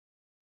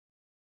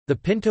The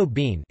pinto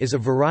bean is a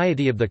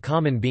variety of the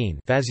common bean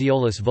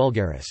Phaseolus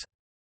vulgaris.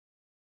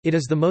 It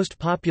is the most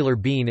popular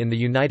bean in the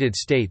United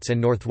States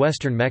and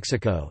northwestern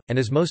Mexico, and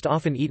is most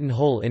often eaten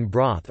whole in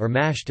broth or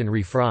mashed and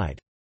refried.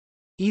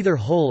 Either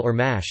whole or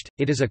mashed,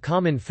 it is a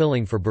common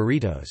filling for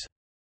burritos.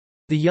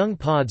 The young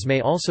pods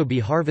may also be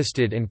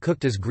harvested and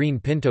cooked as green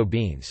pinto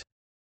beans.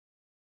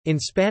 In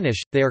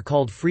Spanish, they are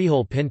called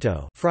frijol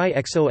pinto, fry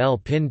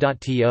xol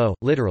pin.to,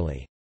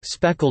 literally,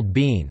 speckled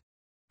bean.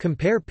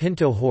 Compare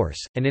pinto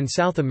horse, and in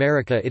South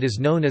America it is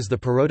known as the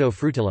poroto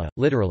frutilla,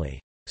 literally,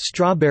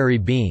 strawberry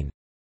bean.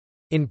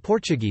 In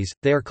Portuguese,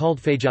 they are called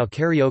feijão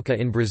carioca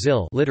in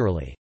Brazil,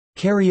 literally,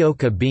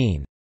 carioca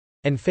bean,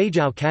 and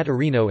feijão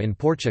catarino in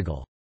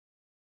Portugal.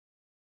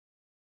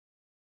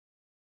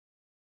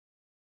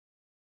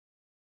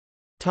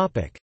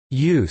 Topic: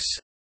 Use.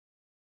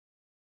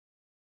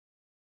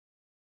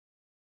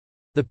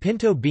 The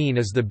pinto bean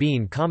is the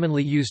bean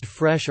commonly used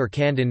fresh or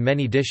canned in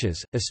many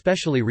dishes,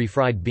 especially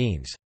refried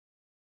beans.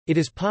 It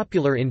is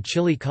popular in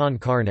chili con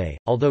carne,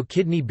 although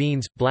kidney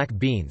beans, black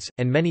beans,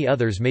 and many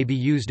others may be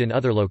used in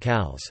other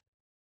locales.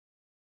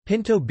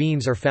 Pinto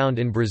beans are found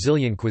in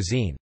Brazilian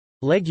cuisine.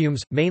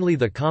 Legumes, mainly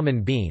the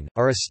common bean,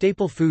 are a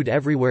staple food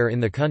everywhere in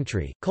the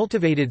country,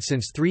 cultivated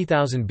since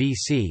 3000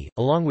 BC,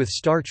 along with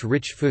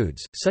starch-rich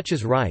foods, such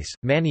as rice,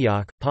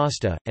 manioc,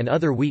 pasta, and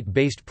other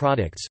wheat-based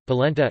products,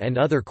 polenta and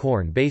other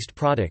corn-based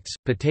products,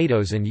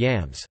 potatoes and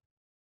yams.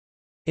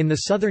 In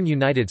the southern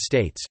United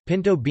States,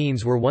 pinto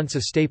beans were once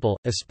a staple,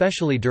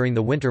 especially during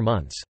the winter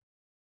months.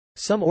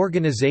 Some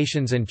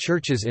organizations and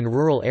churches in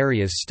rural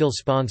areas still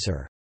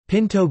sponsor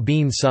pinto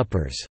bean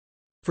suppers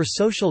for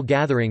social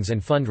gatherings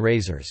and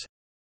fundraisers.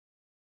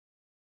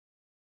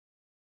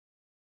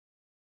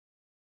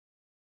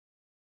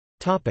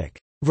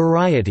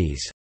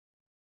 Varieties.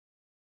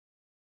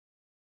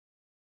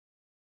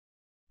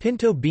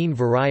 Pinto bean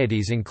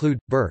varieties include,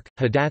 Burke,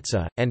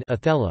 Hidatsa, and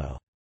Othello.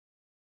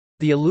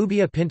 The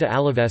Alubia pinta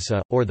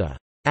alavesa, or the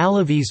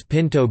Alaves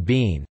pinto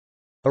bean,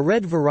 a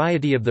red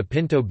variety of the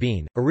pinto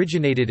bean,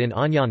 originated in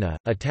Añana,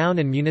 a town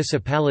and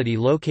municipality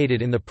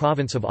located in the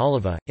province of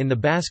Oliva, in the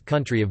Basque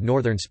country of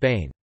northern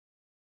Spain.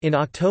 In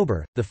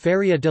October, the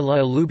Feria de la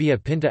Alubia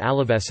pinta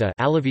alavesa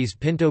Alaves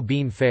pinto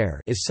bean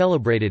fair is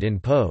celebrated in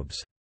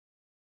Pobes.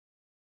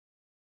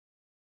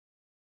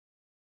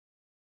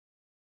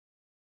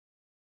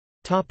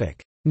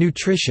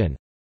 Nutrition.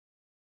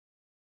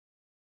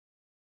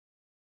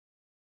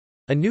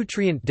 A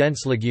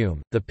nutrient-dense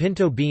legume, the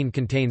pinto bean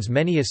contains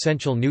many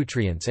essential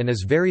nutrients and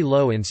is very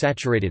low in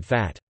saturated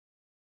fat.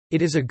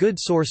 It is a good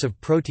source of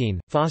protein,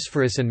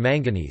 phosphorus and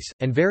manganese,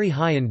 and very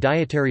high in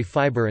dietary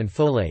fiber and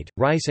folate.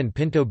 Rice and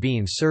pinto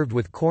beans served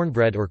with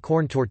cornbread or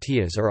corn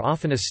tortillas are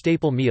often a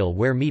staple meal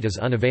where meat is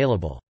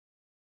unavailable.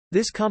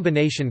 This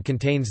combination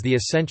contains the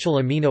essential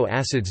amino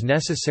acids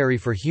necessary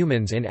for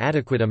humans in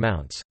adequate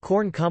amounts.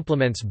 Corn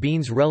complements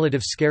beans'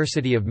 relative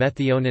scarcity of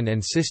methionine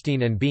and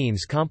cysteine, and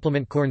beans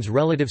complement corn's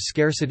relative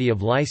scarcity of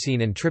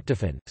lysine and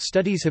tryptophan.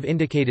 Studies have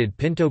indicated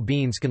pinto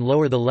beans can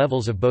lower the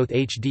levels of both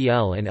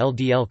HDL and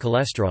LDL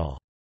cholesterol.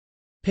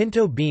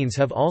 Pinto beans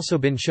have also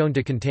been shown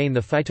to contain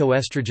the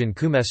phytoestrogen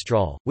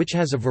coumestrol, which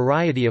has a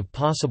variety of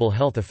possible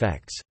health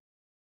effects.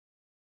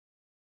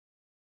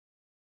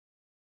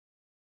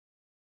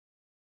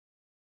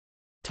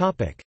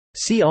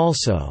 See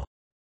also: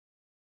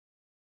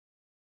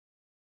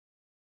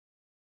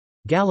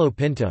 Gallo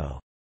pinto.